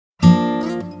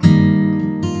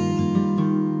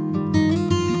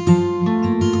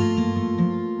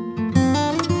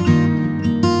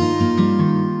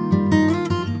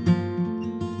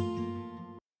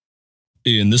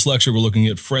In this lecture, we're looking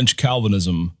at French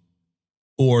Calvinism,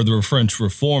 or the French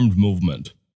Reformed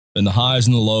movement, and the highs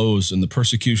and the lows and the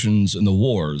persecutions and the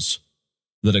wars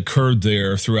that occurred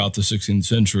there throughout the 16th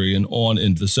century and on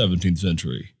into the 17th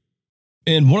century.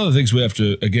 And one of the things we have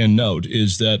to, again, note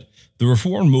is that the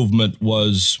Reformed movement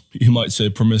was, you might say,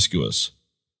 promiscuous.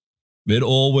 It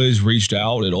always reached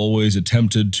out, it always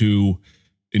attempted to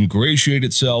ingratiate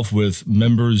itself with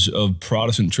members of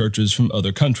Protestant churches from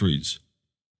other countries.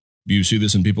 You see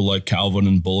this in people like Calvin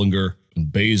and Bullinger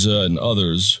and Beza and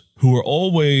others, who are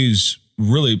always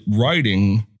really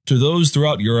writing to those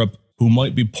throughout Europe who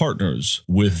might be partners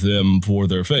with them for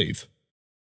their faith.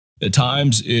 At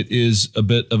times, it is a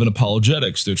bit of an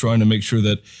apologetics. They're trying to make sure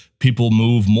that people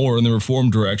move more in the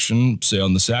Reformed direction, say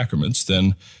on the sacraments,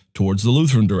 than towards the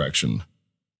Lutheran direction.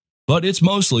 But it's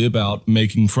mostly about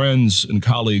making friends and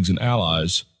colleagues and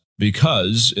allies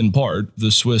because, in part,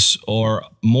 the Swiss are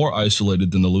more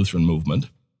isolated than the Lutheran movement,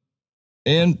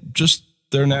 and just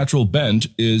their natural bent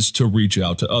is to reach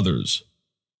out to others.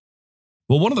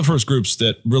 Well, one of the first groups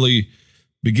that really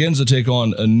begins to take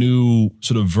on a new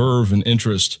sort of verve and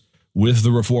interest with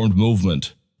the Reformed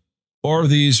movement are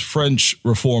these French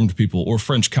Reformed people, or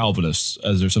French Calvinists,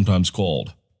 as they're sometimes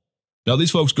called. Now,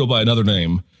 these folks go by another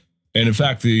name, and in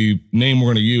fact, the name we're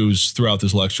going to use throughout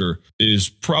this lecture is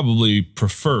probably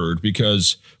preferred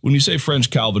because when you say French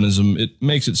Calvinism, it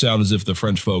makes it sound as if the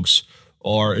French folks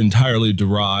are entirely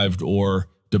derived or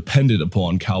dependent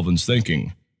upon Calvin's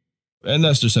thinking. And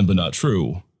that's just simply not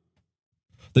true.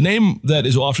 The name that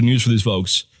is often used for these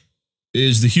folks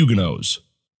is the Huguenots,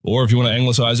 or if you want to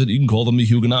anglicize it, you can call them the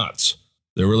Huguenots.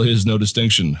 There really is no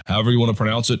distinction. However you want to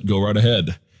pronounce it, go right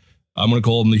ahead. I'm going to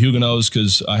call them the Huguenots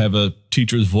because I have a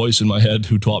teacher's voice in my head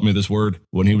who taught me this word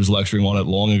when he was lecturing on it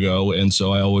long ago, and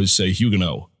so I always say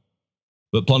Huguenot.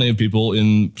 But plenty of people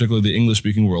in particularly the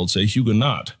English-speaking world say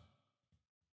Huguenot.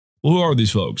 Well, who are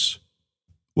these folks?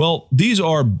 Well, these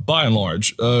are, by and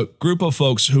large, a group of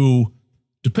folks who,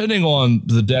 depending on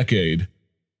the decade,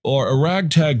 are a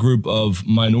ragtag group of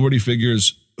minority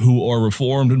figures who are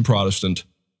Reformed and Protestant,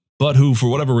 but who, for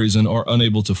whatever reason, are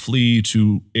unable to flee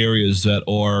to areas that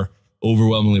are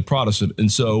overwhelmingly Protestant,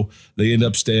 and so they end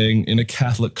up staying in a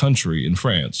Catholic country in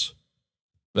France.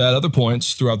 At other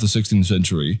points throughout the 16th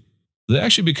century, they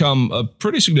actually become a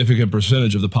pretty significant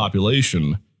percentage of the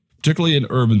population, particularly in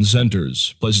urban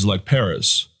centers, places like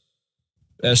Paris.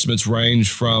 Estimates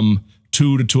range from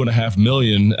 2 to 2.5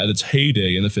 million at its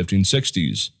heyday in the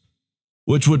 1560s,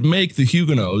 which would make the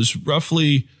Huguenots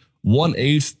roughly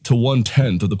 1/8 to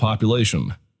 1/10 of the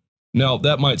population. Now,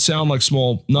 that might sound like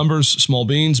small numbers, small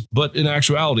beans, but in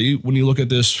actuality, when you look at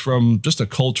this from just a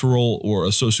cultural or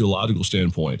a sociological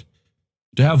standpoint,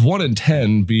 to have 1 in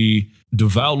 10 be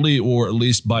devoutly or at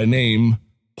least by name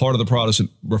part of the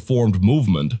Protestant Reformed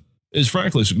movement is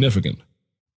frankly significant.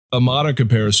 A modern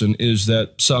comparison is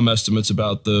that some estimates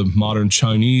about the modern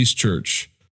Chinese church,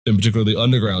 in particular the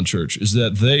underground church, is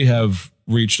that they have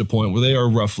reached a point where they are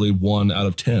roughly 1 out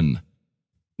of 10.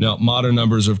 Now, modern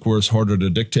numbers are, of course, harder to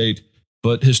dictate,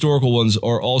 but historical ones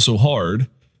are also hard.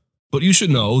 But you should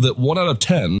know that 1 out of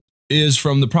 10 is,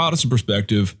 from the Protestant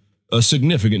perspective, a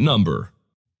significant number.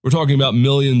 We're talking about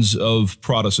millions of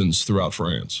Protestants throughout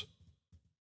France.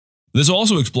 This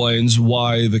also explains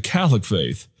why the Catholic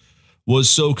faith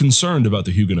was so concerned about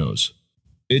the Huguenots.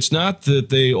 It's not that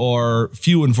they are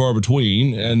few and far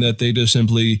between and that they just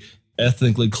simply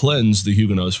ethnically cleanse the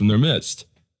Huguenots from their midst.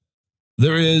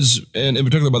 There is, and in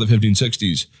particular by the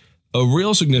 1560s, a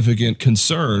real significant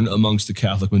concern amongst the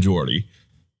Catholic majority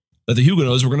that the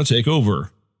Huguenots were going to take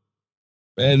over.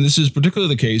 And this is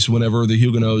particularly the case whenever the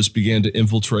Huguenots began to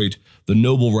infiltrate the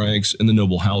noble ranks and the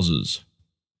noble houses.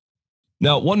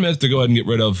 Now, one myth to go ahead and get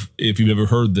rid of, if you've ever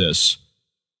heard this,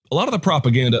 a lot of the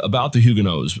propaganda about the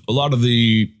Huguenots, a lot of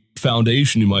the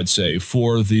foundation, you might say,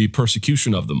 for the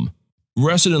persecution of them,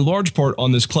 rested in large part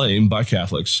on this claim by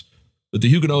Catholics that the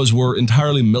Huguenots were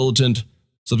entirely militant,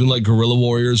 something like guerrilla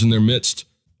warriors in their midst,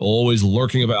 always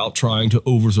lurking about trying to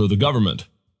overthrow the government.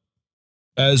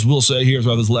 As we'll say here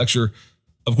throughout this lecture,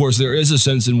 of course, there is a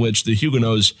sense in which the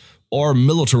Huguenots are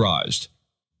militarized.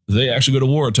 They actually go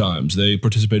to war at times. They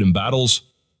participate in battles.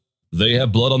 They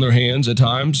have blood on their hands at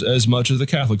times as much as the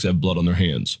Catholics have blood on their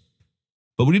hands.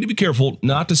 But we need to be careful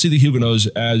not to see the Huguenots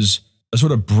as a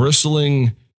sort of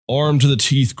bristling,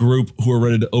 armed-to-the-teeth group who are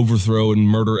ready to overthrow and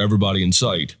murder everybody in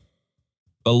sight.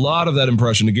 A lot of that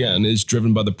impression, again, is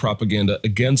driven by the propaganda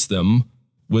against them,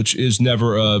 which is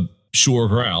never a sure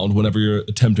ground whenever you're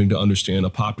attempting to understand a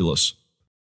populace.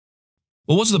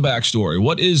 Well, what's the backstory?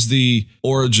 What is the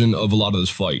origin of a lot of this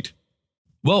fight?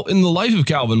 Well, in the life of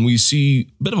Calvin, we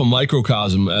see a bit of a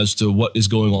microcosm as to what is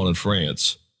going on in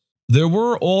France. There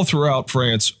were all throughout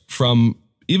France, from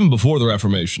even before the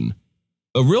Reformation,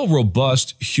 a real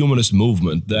robust humanist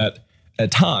movement that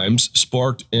at times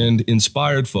sparked and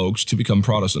inspired folks to become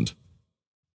Protestant.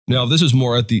 Now, this is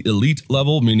more at the elite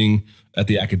level, meaning at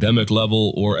the academic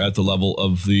level or at the level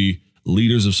of the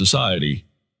leaders of society.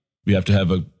 We have to have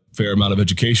a fair amount of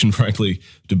education, frankly,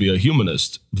 to be a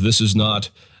humanist. This is not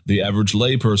the average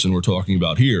lay person we're talking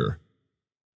about here.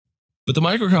 But the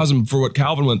microcosm for what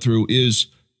Calvin went through is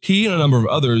he and a number of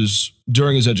others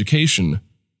during his education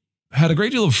had a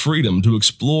great deal of freedom to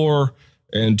explore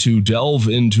and to delve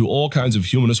into all kinds of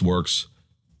humanist works.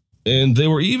 And they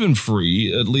were even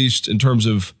free, at least in terms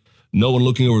of no one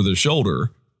looking over their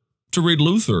shoulder, to read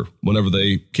Luther whenever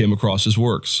they came across his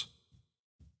works.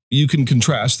 You can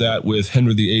contrast that with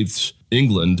Henry VIII's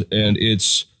England and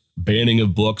its banning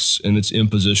of books and its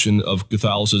imposition of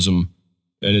Catholicism,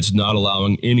 and it's not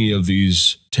allowing any of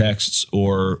these texts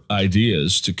or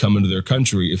ideas to come into their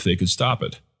country if they could stop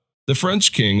it. The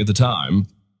French king at the time,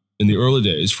 in the early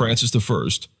days, Francis I,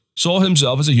 saw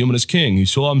himself as a humanist king. He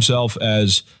saw himself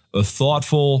as a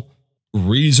thoughtful,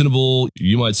 reasonable,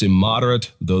 you might say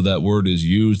moderate, though that word is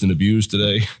used and abused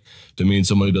today to mean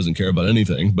someone who doesn't care about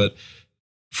anything. But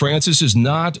Francis is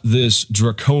not this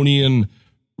draconian,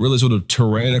 really sort of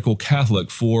tyrannical Catholic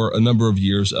for a number of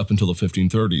years up until the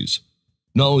 1530s.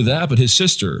 Not only that, but his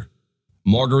sister,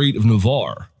 Marguerite of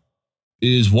Navarre,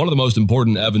 is one of the most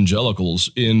important evangelicals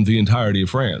in the entirety of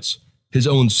France. His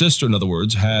own sister, in other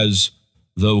words, has,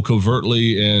 though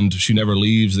covertly, and she never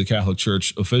leaves the Catholic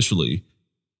Church officially,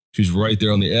 she's right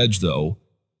there on the edge, though,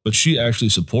 but she actually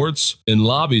supports and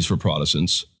lobbies for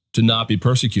Protestants to not be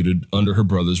persecuted under her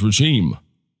brother's regime.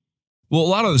 Well, a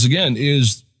lot of this, again,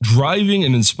 is driving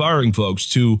and inspiring folks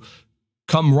to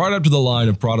come right up to the line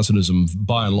of Protestantism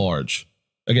by and large.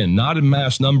 Again, not in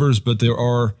mass numbers, but there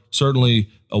are certainly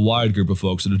a wide group of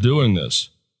folks that are doing this.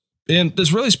 And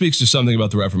this really speaks to something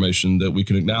about the Reformation that we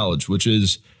can acknowledge, which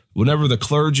is whenever the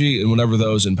clergy and whenever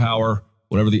those in power,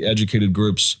 whenever the educated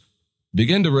groups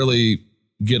begin to really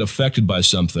get affected by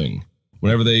something,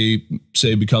 whenever they,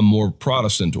 say, become more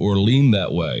Protestant or lean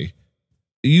that way,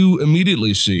 you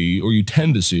immediately see, or you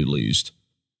tend to see at least,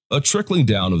 a trickling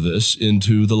down of this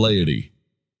into the laity.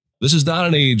 This is not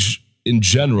an age in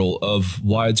general of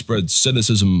widespread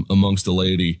cynicism amongst the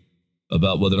laity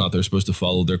about whether or not they're supposed to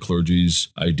follow their clergy's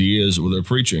ideas or their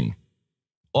preaching.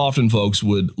 Often folks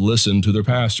would listen to their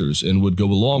pastors and would go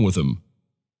along with them.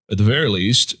 At the very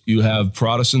least, you have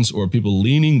Protestants or people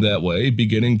leaning that way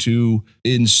beginning to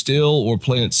instill or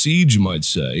plant seeds, you might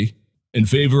say, in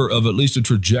favor of at least a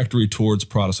trajectory towards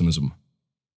Protestantism.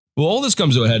 Well, all this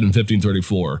comes to a head in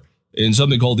 1534 in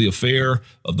something called the Affair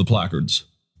of the Placards.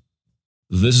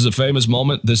 This is a famous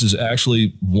moment. This is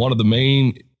actually one of the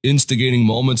main instigating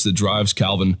moments that drives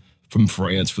Calvin from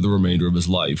France for the remainder of his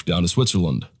life down to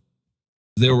Switzerland.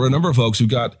 There were a number of folks who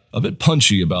got a bit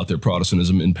punchy about their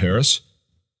Protestantism in Paris,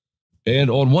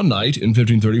 and on one night in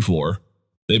 1534,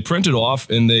 they printed off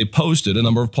and they posted a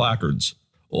number of placards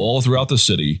all throughout the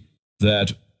city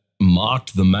that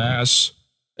mocked the Mass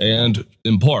and,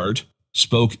 in part,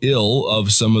 spoke ill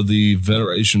of some of the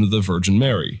veneration of the Virgin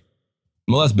Mary.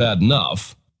 Well, that's bad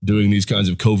enough, doing these kinds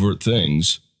of covert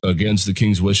things against the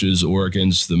king's wishes or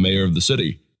against the mayor of the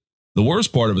city. The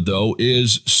worst part of it, though,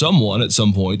 is someone at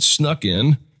some point snuck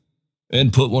in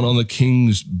and put one on the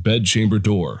king's bedchamber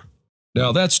door.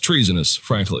 Now, that's treasonous,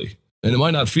 frankly, and it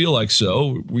might not feel like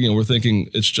so. We're thinking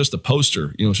it's just a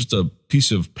poster, it's just a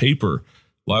piece of paper.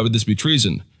 Why would this be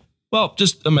treason? Well,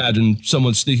 just imagine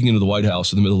someone sneaking into the White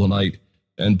House in the middle of the night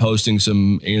and posting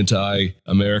some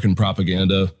anti-American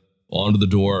propaganda onto the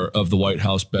door of the White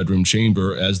House bedroom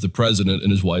chamber as the president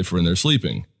and his wife are in there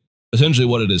sleeping. Essentially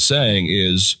what it is saying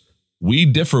is, we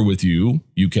differ with you,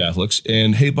 you Catholics,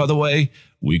 and hey, by the way,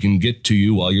 we can get to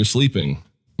you while you're sleeping.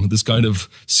 This kind of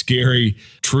scary,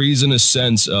 treasonous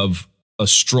sense of a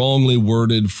strongly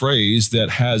worded phrase that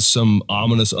has some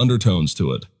ominous undertones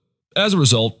to it. As a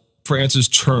result, Francis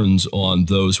turns on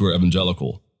those who are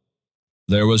evangelical.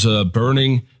 There was a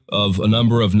burning of a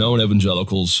number of known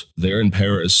evangelicals there in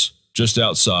Paris, just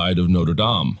outside of Notre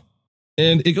Dame.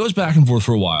 And it goes back and forth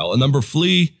for a while. A number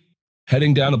flee,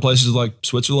 heading down to places like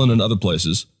Switzerland and other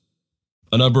places.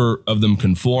 A number of them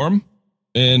conform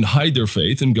and hide their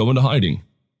faith and go into hiding.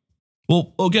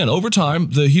 Well, again, over time,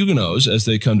 the Huguenots, as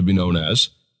they come to be known as,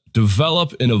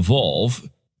 develop and evolve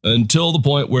until the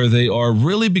point where they are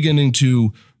really beginning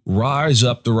to rise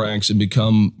up the ranks and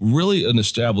become really an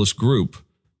established group.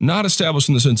 Not established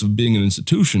in the sense of being an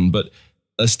institution, but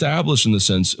established in the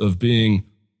sense of being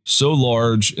so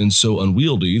large and so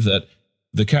unwieldy that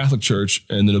the Catholic Church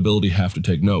and the nobility have to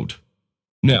take note.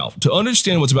 Now, to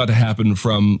understand what's about to happen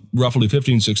from roughly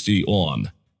 1560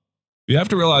 on, you have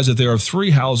to realize that there are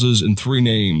three houses and three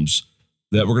names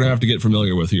that we're going to have to get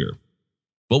familiar with here.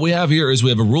 What we have here is we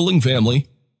have a ruling family,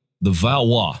 the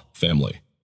Valois family.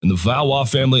 And the Valois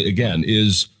family, again,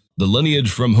 is the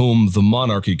lineage from whom the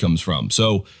monarchy comes from.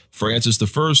 So Francis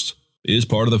I is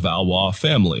part of the Valois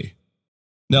family.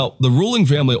 Now, the ruling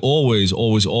family always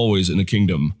in a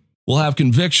kingdom will have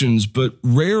convictions, but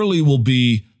rarely will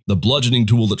be the bludgeoning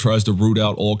tool that tries to root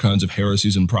out all kinds of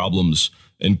heresies and problems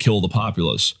and kill the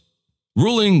populace.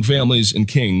 Ruling families and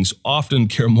kings often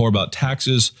care more about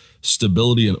taxes,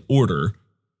 stability, and order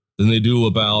than they do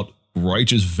about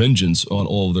righteous vengeance on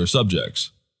all of their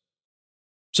subjects.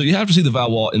 So you have to see the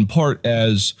Valois in part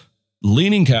as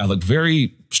leaning Catholic,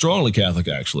 very strongly Catholic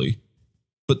actually,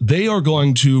 but they are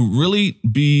going to really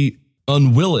be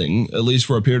unwilling, at least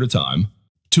for a period of time,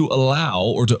 to allow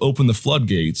or to open the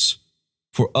floodgates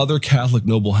for other Catholic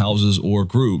noble houses or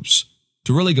groups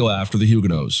to really go after the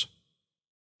Huguenots.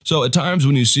 So at times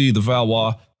when you see the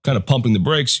Valois kind of pumping the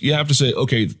brakes, you have to say,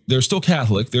 okay, they're still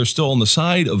Catholic, they're still on the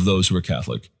side of those who are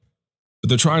Catholic, but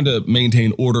they're trying to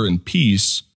maintain order and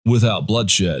peace without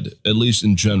bloodshed, at least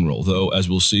in general, though, as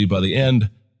we'll see by the end,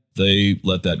 they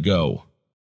let that go.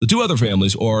 The two other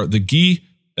families are the Guise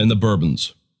and the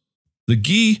Bourbons. The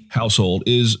Guise household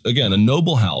is, again, a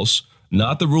noble house,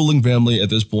 not the ruling family at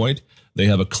this point. They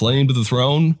have a claim to the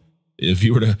throne. If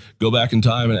you were to go back in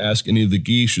time and ask any of the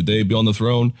Guise, should they be on the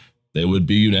throne, they would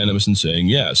be unanimous in saying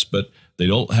yes, but they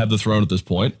don't have the throne at this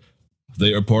point.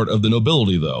 They are part of the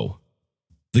nobility, though.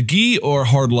 The Guise are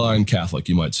hardline Catholic,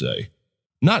 you might say.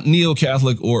 Not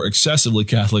neo-Catholic or excessively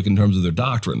Catholic in terms of their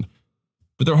doctrine,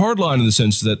 but they're hardline in the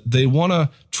sense that they want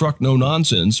to truck no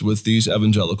nonsense with these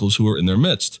evangelicals who are in their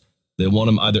midst. They want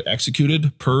them either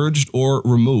executed, purged, or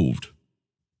removed.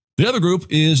 The other group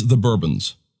is the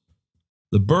Bourbons.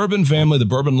 The Bourbon family, the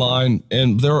Bourbon line,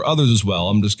 and there are others as well,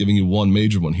 I'm just giving you one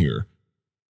major one here,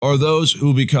 are those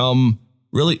who become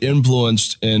really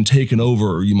influenced and taken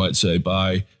over, you might say,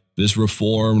 by this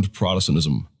Reformed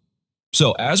Protestantism.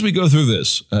 So as we go through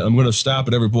this, I'm going to stop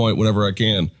at every point whenever I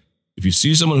can. If you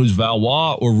see someone who's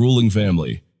Valois or ruling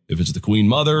family, if it's the Queen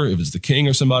Mother, if it's the king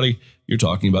or somebody, you're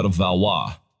talking about a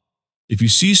Valois. If you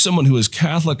see someone who is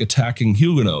Catholic attacking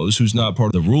Huguenots, who's not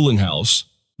part of the ruling house,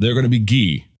 they're going to be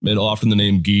Guise, and often the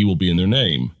name Guise will be in their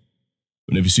name.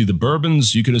 And if you see the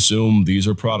Bourbons, you can assume these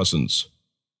are Protestants.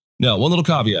 Now, one little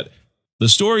caveat. The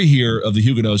story here of the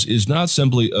Huguenots is not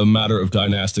simply a matter of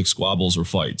dynastic squabbles or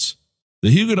fights. The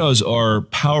Huguenots are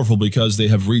powerful because they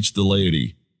have reached the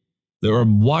laity. There are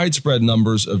widespread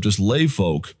numbers of just lay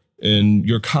folk and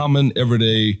your common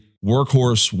everyday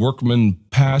workhorse workman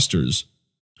pastors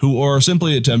who are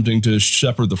simply attempting to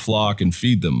shepherd the flock and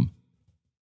feed them.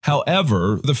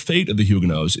 However, the fate of the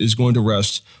Huguenots is going to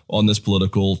rest on this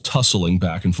political tussling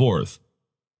back and forth.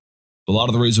 A lot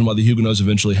of the reason why the Huguenots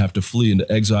eventually have to flee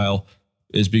into exile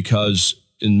is because,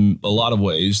 in a lot of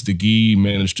ways, the Guise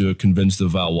managed to convince the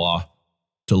Valois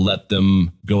to let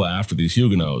them go after these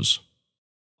Huguenots.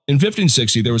 In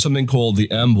 1560, there was something called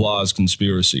the Amboise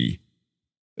Conspiracy.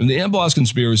 And the Amboise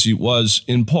Conspiracy was,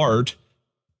 in part,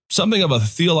 something of a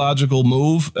theological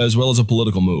move as well as a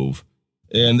political move.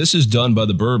 And this is done by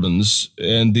the Bourbons.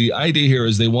 And the idea here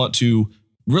is they want to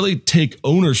really take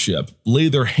ownership, lay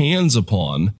their hands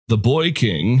upon the boy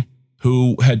king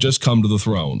who had just come to the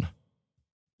throne.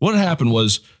 What happened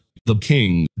was the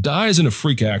king dies in a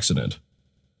freak accident.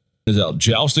 He's out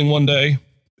jousting one day,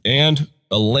 and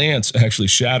a lance actually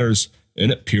shatters,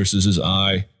 and it pierces his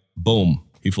eye. Boom,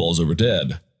 he falls over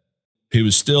dead. He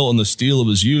was still in the steel of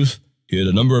his youth. He had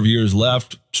a number of years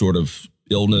left, sort of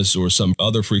illness or some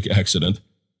other freak accident.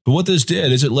 But what this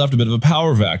did is it left a bit of a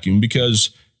power vacuum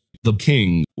because the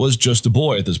king was just a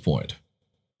boy at this point.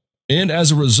 And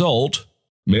as a result,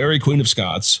 Mary, Queen of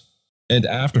Scots, and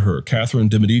after her, Catherine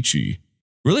de' Medici,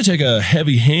 really take a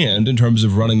heavy hand in terms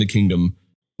of running the kingdom.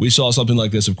 We saw something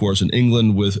like this, of course, in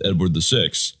England with Edward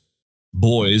VI.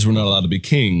 Boys were not allowed to be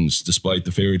kings, despite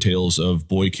the fairy tales of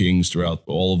boy kings throughout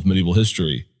all of medieval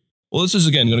history. Well, this is,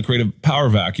 again, going to create a power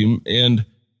vacuum, and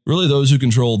really those who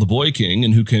control the boy king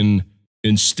and who can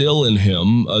instill in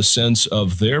him a sense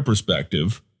of their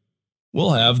perspective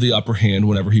will have the upper hand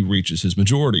whenever he reaches his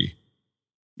majority.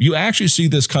 You actually see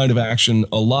this kind of action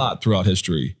a lot throughout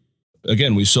history.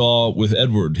 Again, we saw with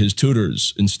Edward, his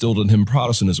tutors instilled in him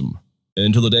Protestantism. And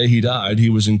until the day he died, he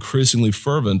was increasingly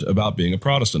fervent about being a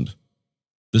Protestant.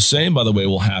 The same, by the way,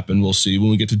 will happen, we'll see, when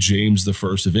we get to James I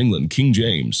of England, King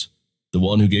James, the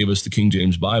one who gave us the King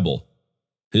James Bible.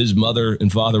 His mother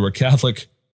and father were Catholic,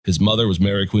 His mother was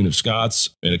Mary, Queen of Scots,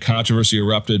 and a controversy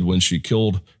erupted when she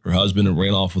killed her husband and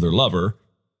ran off with her lover.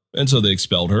 And so they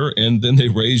expelled her, and then they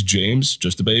raised James,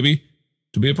 just a baby,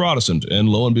 to be a Protestant, and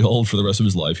lo and behold, for the rest of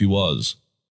his life, he was.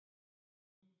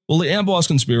 Well, the Amboise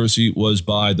conspiracy was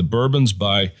by the Bourbons,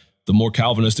 by the more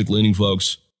Calvinistic-leaning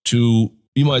folks, to,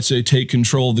 you might say, take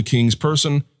control of the king's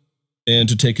person and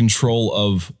to take control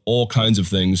of all kinds of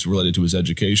things related to his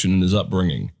education and his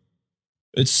upbringing.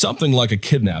 It's something like a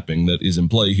kidnapping that is in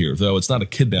play here, though it's not a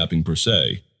kidnapping per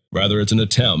se. Rather, it's an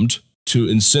attempt to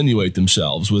insinuate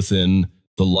themselves within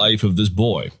the life of this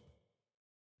boy.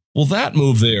 Well, that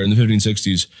move there in the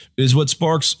 1560s is what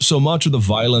sparks so much of the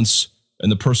violence and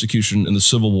the persecution and the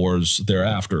civil wars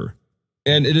thereafter.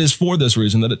 And it is for this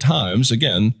reason that at times,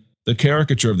 again, the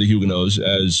caricature of the Huguenots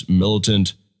as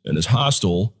militant and as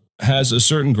hostile has a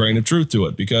certain grain of truth to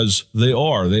it, because they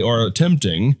are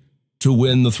attempting to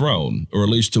win the throne, or at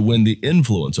least to win the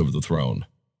influence over the throne.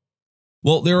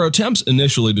 Well, there are attempts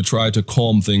initially to try to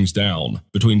calm things down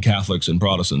between Catholics and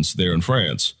Protestants there in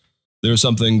France. There's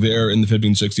something there in the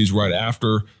 1560s right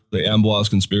after the Amboise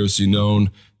conspiracy known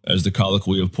as the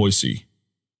Colloquy of Poissy.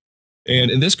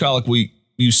 And in this colloquy,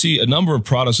 you see a number of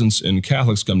Protestants and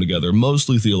Catholics come together,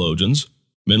 mostly theologians,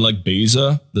 men like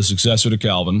Beza, the successor to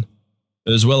Calvin,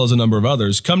 as well as a number of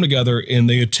others, come together and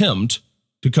they attempt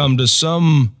to come to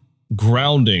some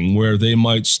grounding where they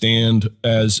might stand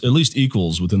as at least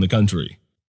equals within the country.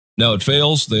 Now, it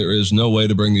fails. There is no way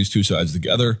to bring these two sides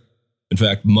together. In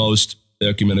fact, most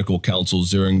ecumenical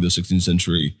councils during the 16th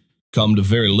century come to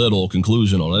very little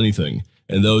conclusion on anything,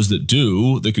 and those that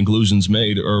do, the conclusions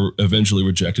made are eventually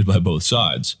rejected by both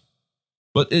sides.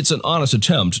 But it's an honest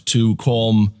attempt to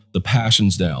calm the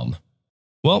passions down.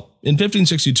 Well, in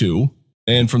 1562,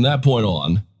 and from that point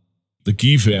on, the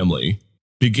Guy family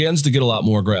begins to get a lot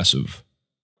more aggressive.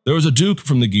 There was a duke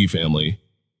from the Guy family,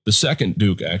 the second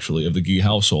duke, actually, of the Guy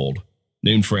household,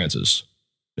 named Francis.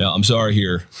 Now, I'm sorry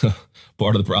here,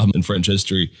 part of the problem in French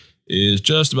history is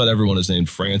just about everyone is named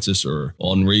Francis or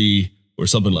Henri or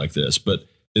something like this. But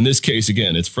in this case,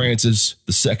 again, it's Francis,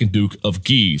 the second Duke of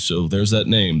Guy. So there's that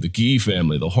name, the Guy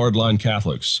family, the hardline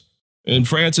Catholics. And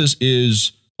Francis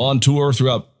is on tour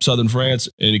throughout southern France,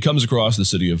 and he comes across the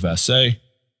city of Vassy,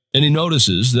 and he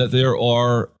notices that there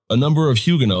are a number of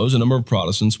Huguenots, a number of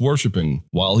Protestants worshiping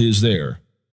while he is there.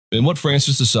 And what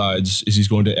Francis decides is he's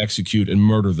going to execute and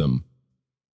murder them.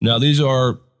 Now, these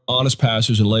are honest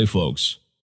pastors and lay folks,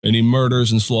 and he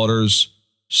murders and slaughters,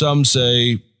 some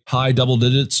say high double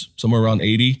digits, somewhere around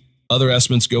 80. Other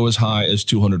estimates go as high as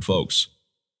 200 folks.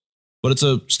 But it's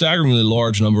a staggeringly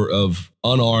large number of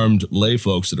unarmed lay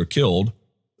folks that are killed,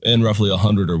 and roughly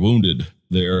 100 are wounded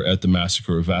there at the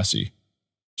massacre of Vassy.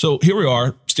 So here we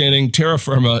are, standing terra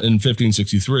firma in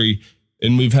 1563,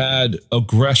 and we've had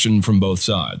aggression from both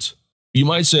sides. You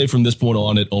might say from this point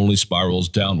on, it only spirals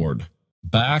downward.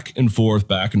 Back and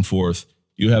forth,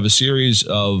 you have a series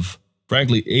of,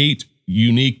 frankly, 8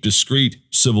 unique, discrete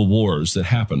civil wars that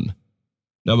happen.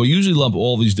 Now, we usually lump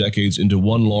all these decades into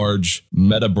one large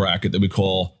meta bracket that we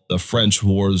call the French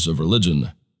Wars of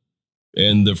Religion.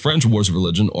 And the French Wars of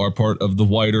Religion are part of the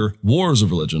wider Wars of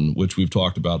Religion, which we've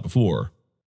talked about before.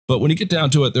 But when you get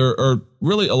down to it, there are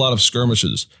really a lot of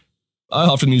skirmishes. I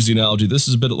often use the analogy, this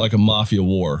is a bit like a mafia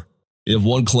war. You have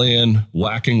one clan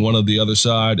whacking one of the other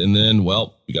side, and then,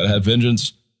 well, you got to have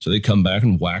vengeance, so they come back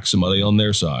and whack somebody on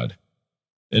their side.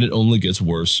 And it only gets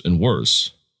worse and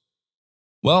worse.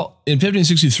 Well, in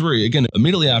 1563, again,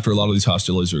 immediately after a lot of these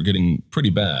hostilities are getting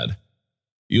pretty bad,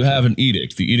 you have an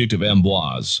edict, the Edict of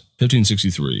Amboise,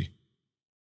 1563,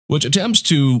 which attempts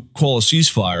to call a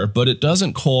ceasefire, but it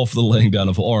doesn't call for the laying down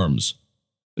of arms.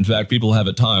 In fact, people have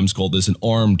at times called this an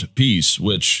armed peace,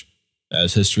 which,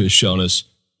 as history has shown us,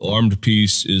 armed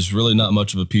peace is really not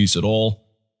much of a peace at all,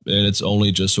 and it's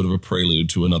only just sort of a prelude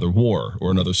to another war,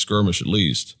 or another skirmish at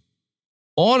least.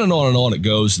 On and on and on it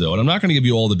goes, though, and I'm not going to give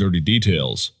you all the dirty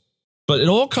details. But it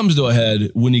all comes to a head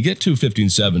when you get to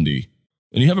 1570,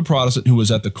 and you have a Protestant who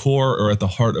is at the core or at the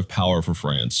heart of power for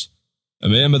France, a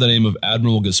man by the name of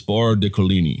Admiral Gaspard de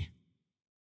Coligny.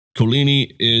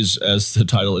 Coligny is, as the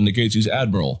title indicates, he's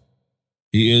admiral.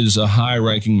 He is a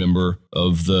high-ranking member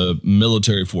of the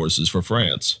military forces for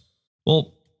France.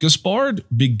 Well, Gaspard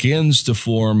begins to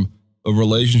form a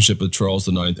relationship with Charles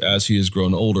IX as he has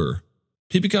grown older.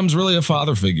 He becomes really a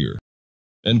father figure,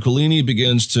 and Coligny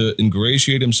begins to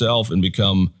ingratiate himself and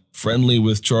become friendly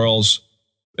with Charles,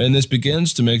 and this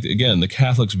begins to make, again, the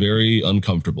Catholics very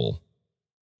uncomfortable.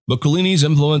 But Coligny's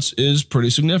influence is pretty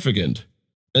significant,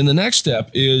 and the next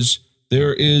step is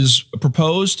there is a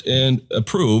proposed and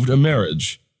approved a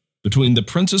marriage between the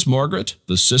Princess Margaret,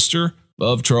 the sister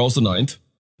of Charles IX,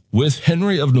 with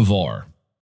Henry of Navarre.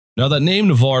 Now, that name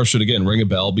Navarre should again ring a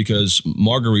bell because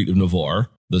Marguerite of Navarre,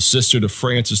 the sister to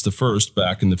Francis I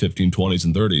back in the 1520s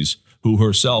and 30s, who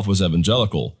herself was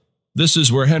evangelical, this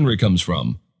is where Henry comes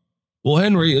from. Well,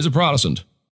 Henry is a Protestant.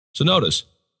 So notice,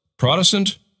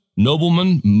 Protestant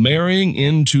nobleman marrying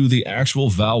into the actual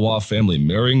Valois family,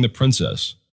 marrying the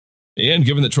princess. And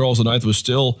given that Charles IX was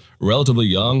still relatively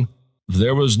young,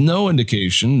 there was no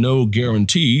indication, no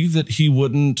guarantee that he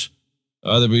wouldn't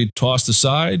either be tossed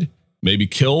aside, maybe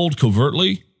killed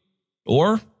covertly,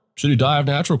 or, should he die of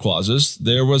natural causes,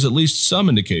 there was at least some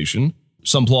indication,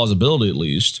 some plausibility at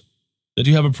least, that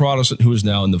you have a Protestant who is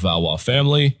now in the Valois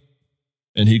family,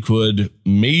 and he could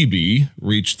maybe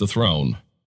reach the throne.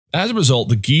 As a result,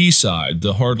 the Guy side,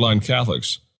 the hardline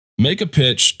Catholics, make a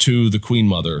pitch to the Queen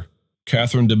Mother,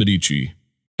 Catherine de' Medici,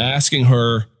 asking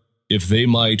her if they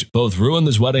might both ruin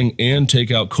this wedding and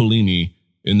take out Coligny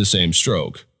in the same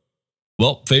stroke.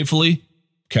 Well, faithfully,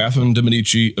 Catherine de'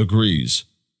 Medici agrees.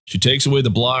 She takes away the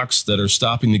blocks that are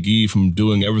stopping the Guy from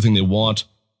doing everything they want,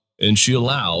 and she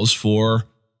allows for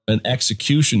an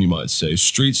execution, you might say,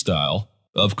 street style,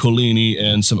 of Coligny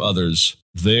and some others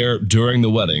there during the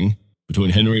wedding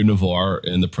between Henry of Navarre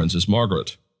and the Princess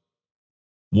Margaret.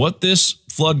 What this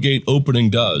floodgate opening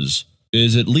does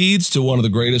is it leads to one of the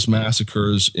greatest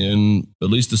massacres in at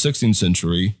least the 16th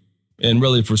century, and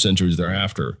really for centuries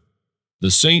thereafter,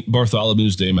 the St.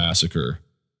 Bartholomew's Day Massacre,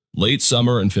 late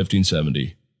summer in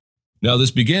 1570. Now,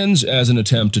 this begins as an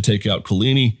attempt to take out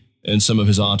Coligny and some of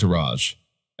his entourage.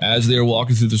 As they are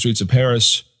walking through the streets of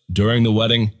Paris during the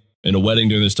wedding, and a wedding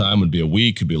during this time would be a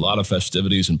week, could be a lot of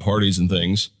festivities and parties and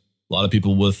things, a lot of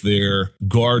people with their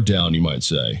guard down, you might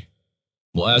say.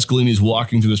 Well, as Coligny's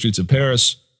walking through the streets of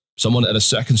Paris, someone at a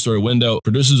second-story window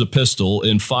produces a pistol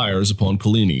and fires upon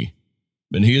Coligny.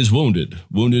 And he is wounded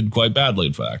quite badly,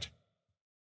 in fact.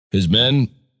 His men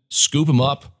scoop him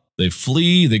up, they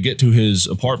flee, they get to his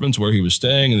apartments where he was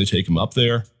staying, and they take him up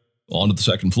there, onto the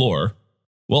second floor.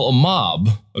 Well, a mob,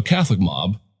 a Catholic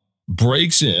mob,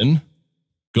 breaks in,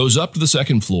 goes up to the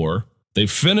second floor. They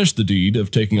finish the deed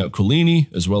of taking out Coligny,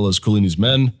 as well as Coligny's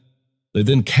men. They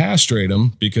then castrate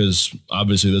him, because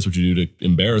obviously that's what you do to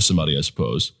embarrass somebody, I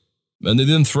suppose. And they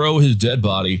then throw his dead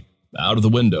body out of the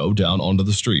window down onto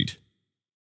the street.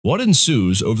 What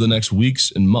ensues over the next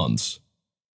weeks and months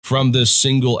from this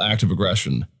single act of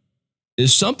aggression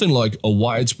is something like a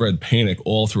widespread panic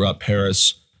all throughout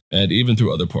Paris and even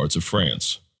through other parts of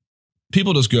France.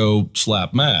 People just go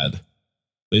slap mad.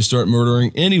 They start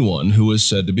murdering anyone who is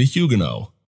said to be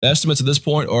Huguenot. Estimates at this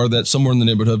point are that somewhere in the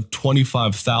neighborhood of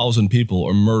 25,000 people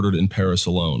are murdered in Paris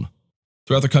alone.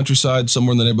 Throughout the countryside,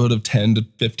 somewhere in the neighborhood of 10 to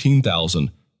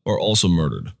 15,000 are also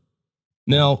murdered.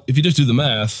 Now, if you just do the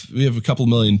math, we have a couple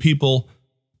million people,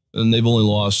 and they've only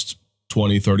lost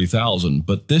 20, 30,000.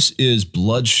 But this is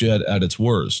bloodshed at its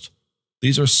worst.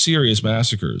 These are serious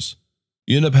massacres.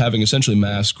 You end up having essentially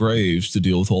mass graves to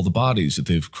deal with all the bodies that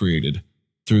they've created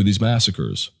through these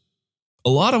massacres. A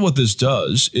lot of what this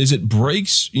does is it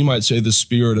breaks, you might say, the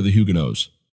spirit of the Huguenots.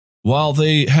 While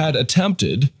they had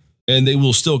attempted, and they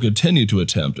will still continue to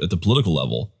attempt at the political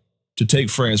level, to take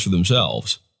France for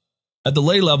themselves, at the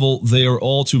lay level, they are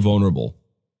all too vulnerable.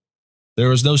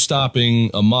 There is no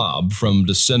stopping a mob from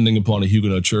descending upon a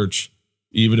Huguenot church,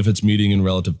 even if it's meeting in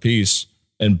relative peace,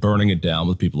 and burning it down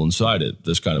with people inside it,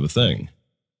 this kind of a thing.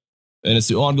 And it's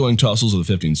the ongoing tussles of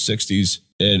the 1560s,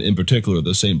 and in particular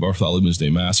the St. Bartholomew's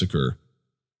Day Massacre,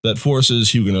 that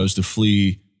forces Huguenots to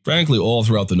flee, frankly, all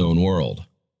throughout the known world.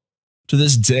 To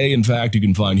this day, in fact, you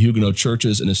can find Huguenot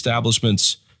churches and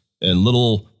establishments and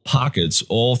little pockets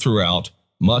all throughout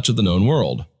much of the known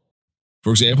world.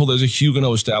 For example, there's a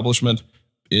Huguenot establishment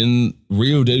in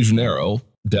Rio de Janeiro,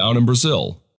 down in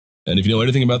Brazil. And if you know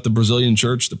anything about the Brazilian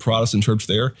church, the Protestant church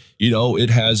there, you know it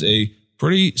has a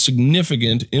pretty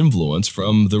significant influence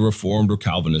from the Reformed or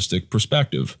Calvinistic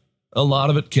perspective. A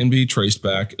lot of it can be traced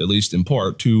back, at least in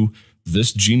part, to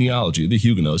this genealogy, the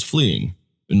Huguenots fleeing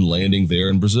and landing there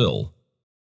in Brazil.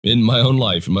 In my own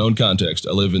life, in my own context,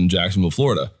 I live in Jacksonville,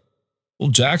 Florida. Well,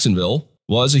 Jacksonville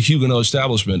was a Huguenot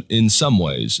establishment in some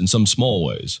ways, in some small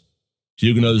ways.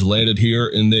 Huguenots landed here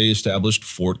and they established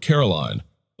Fort Caroline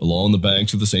along the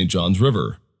banks of the St. Johns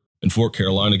River. And Fort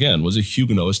Caroline, again, was a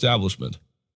Huguenot establishment.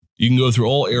 You can go through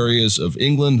all areas of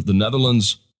England, the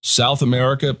Netherlands, South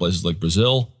America, places like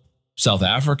Brazil, South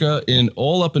Africa, and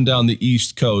all up and down the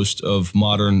east coast of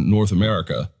modern North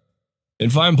America,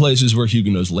 and find places where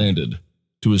Huguenots landed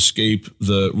to escape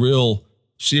the real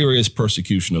serious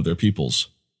persecution of their peoples.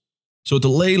 So at the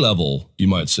lay level, you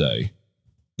might say,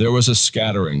 there was a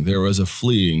scattering, there was a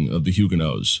fleeing of the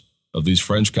Huguenots. of these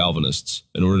French Calvinists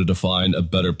in order to find a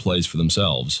better place for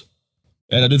themselves.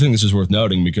 And I do think this is worth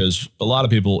noting because a lot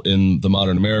of people in the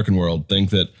modern American world think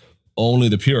that only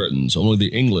the Puritans, only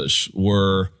the English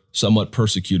were somewhat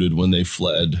persecuted when they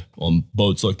fled on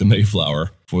boats like the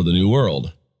Mayflower for the New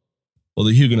World. Well,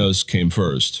 the Huguenots came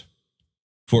first.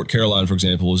 Fort Caroline, for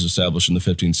example, was established in the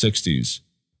 1560s,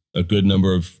 a good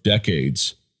number of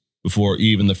decades before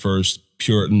even the first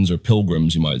Puritans or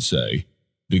Pilgrims, you might say,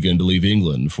 began to leave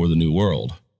England for the New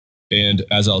World. And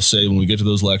as I'll say when we get to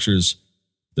those lectures,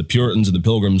 the Puritans and the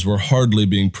Pilgrims were hardly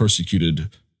being persecuted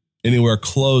anywhere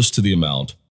close to the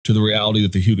amount to the reality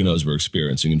that the Huguenots were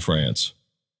experiencing in France.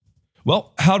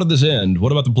 Well, how did this end?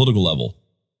 What about the political level?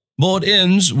 Well, it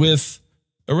ends with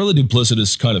a really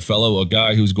duplicitous kind of fellow, a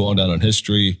guy who's gone down in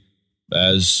history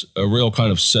as a real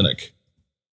kind of cynic,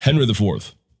 Henry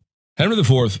IV. Henry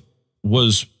IV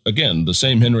was, again, the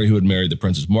same Henry who had married the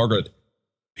Princess Margaret.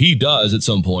 He does, at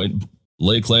some point,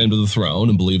 lay claim to the throne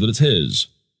and believe that it's his.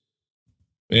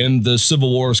 And the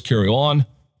civil wars carry on,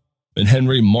 and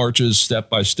Henry marches step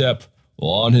by step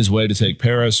on his way to take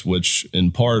Paris, which,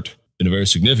 in part, in a very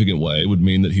significant way, would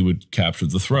mean that he would capture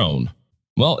the throne.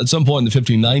 Well, at some point in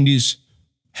the 1590s,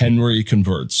 Henry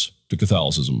converts to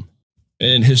Catholicism.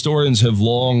 And historians have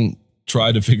long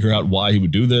tried to figure out why he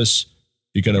would do this.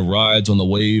 He kind of rides on the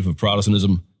wave of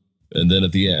Protestantism, and then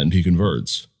at the end, he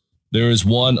converts. There is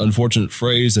one unfortunate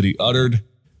phrase that he uttered,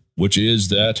 which is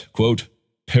that, quote,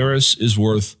 Paris is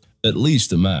worth at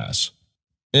least a mass.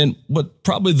 And what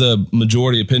probably the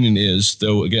majority opinion is,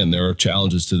 though again there are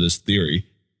challenges to this theory,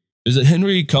 is that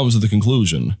Henry comes to the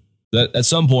conclusion that at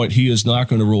some point he is not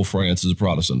going to rule France as a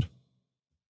Protestant.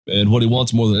 And what he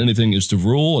wants more than anything is to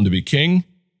rule and to be king.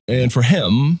 And for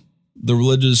him, the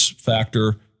religious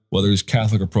factor, whether he's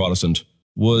Catholic or Protestant,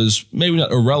 was maybe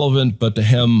not irrelevant, but to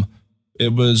him,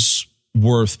 it was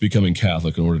worth becoming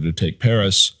Catholic in order to take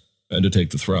Paris and to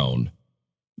take the throne.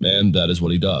 And that is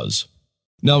what he does.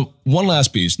 Now, one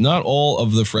last piece. Not all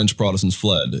of the French Protestants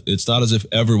fled. It's not as if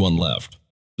everyone left.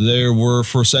 There were,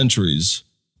 for centuries,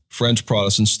 French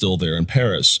Protestants still there in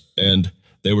Paris, and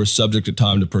they were subject at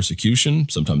times to persecution,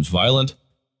 sometimes violent,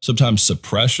 sometimes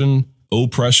suppression,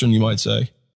 oppression, you might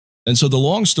say. And so the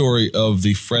long story of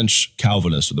the French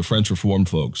Calvinists, or the French Reformed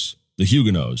folks, the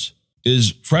Huguenots,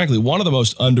 is frankly one of the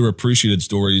most underappreciated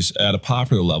stories at a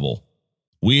popular level.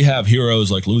 We have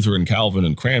heroes like Luther and Calvin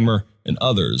and Cranmer and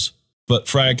others, but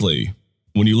frankly,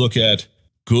 when you look at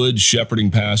good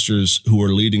shepherding pastors who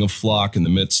are leading a flock in the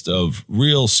midst of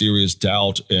real serious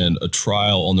doubt and a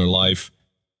trial on their life,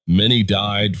 many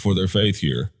died for their faith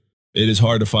here. It is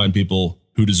hard to find people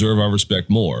who deserve our respect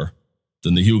more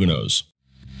than the Huguenots.